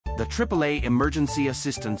The AAA Emergency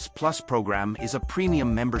Assistance Plus program is a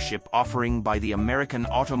premium membership offering by the American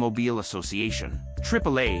Automobile Association,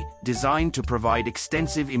 AAA, designed to provide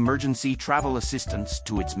extensive emergency travel assistance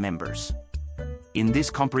to its members. In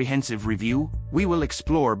this comprehensive review, we will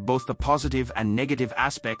explore both the positive and negative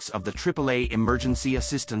aspects of the AAA Emergency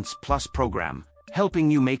Assistance Plus program,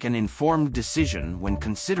 helping you make an informed decision when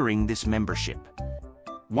considering this membership.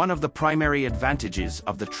 One of the primary advantages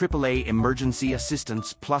of the AAA Emergency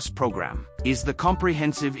Assistance Plus program is the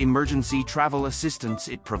comprehensive emergency travel assistance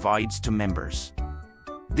it provides to members.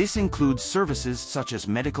 This includes services such as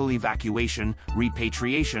medical evacuation,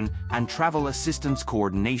 repatriation, and travel assistance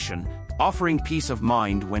coordination, offering peace of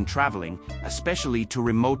mind when traveling, especially to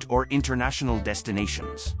remote or international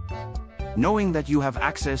destinations. Knowing that you have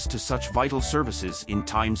access to such vital services in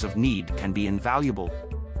times of need can be invaluable.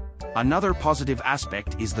 Another positive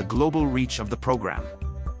aspect is the global reach of the program.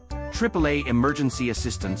 AAA Emergency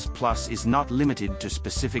Assistance Plus is not limited to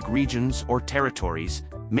specific regions or territories,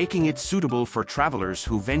 making it suitable for travelers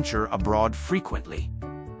who venture abroad frequently.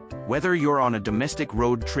 Whether you're on a domestic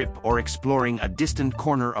road trip or exploring a distant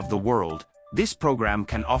corner of the world, this program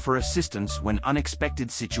can offer assistance when unexpected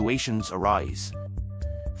situations arise.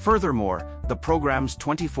 Furthermore, the program's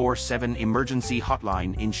 24/7 emergency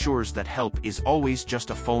hotline ensures that help is always just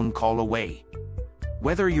a phone call away.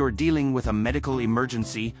 Whether you're dealing with a medical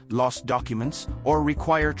emergency, lost documents, or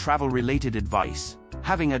require travel-related advice,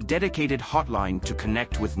 having a dedicated hotline to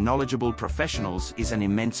connect with knowledgeable professionals is an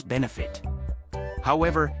immense benefit.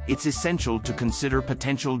 However, it's essential to consider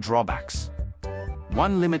potential drawbacks.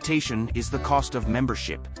 One limitation is the cost of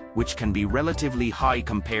membership, which can be relatively high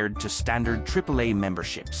compared to standard AAA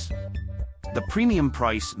memberships. The premium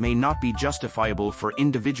price may not be justifiable for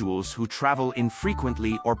individuals who travel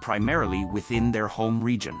infrequently or primarily within their home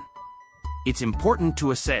region. It's important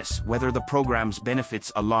to assess whether the program's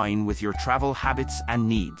benefits align with your travel habits and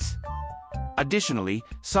needs. Additionally,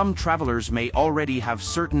 some travelers may already have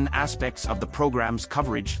certain aspects of the program's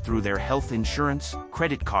coverage through their health insurance,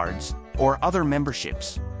 credit cards, or other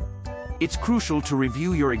memberships. It's crucial to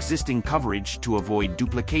review your existing coverage to avoid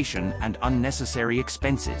duplication and unnecessary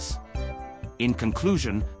expenses. In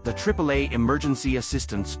conclusion, the AAA Emergency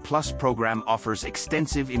Assistance Plus program offers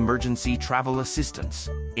extensive emergency travel assistance,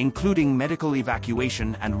 including medical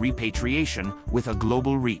evacuation and repatriation, with a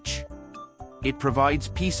global reach. It provides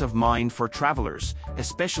peace of mind for travelers,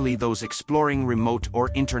 especially those exploring remote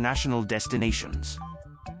or international destinations.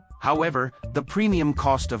 However, the premium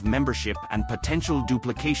cost of membership and potential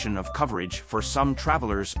duplication of coverage for some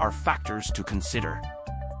travelers are factors to consider.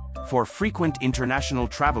 For frequent international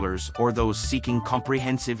travelers or those seeking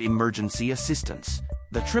comprehensive emergency assistance,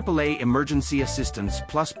 the AAA Emergency Assistance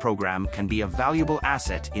Plus program can be a valuable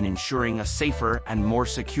asset in ensuring a safer and more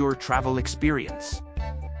secure travel experience.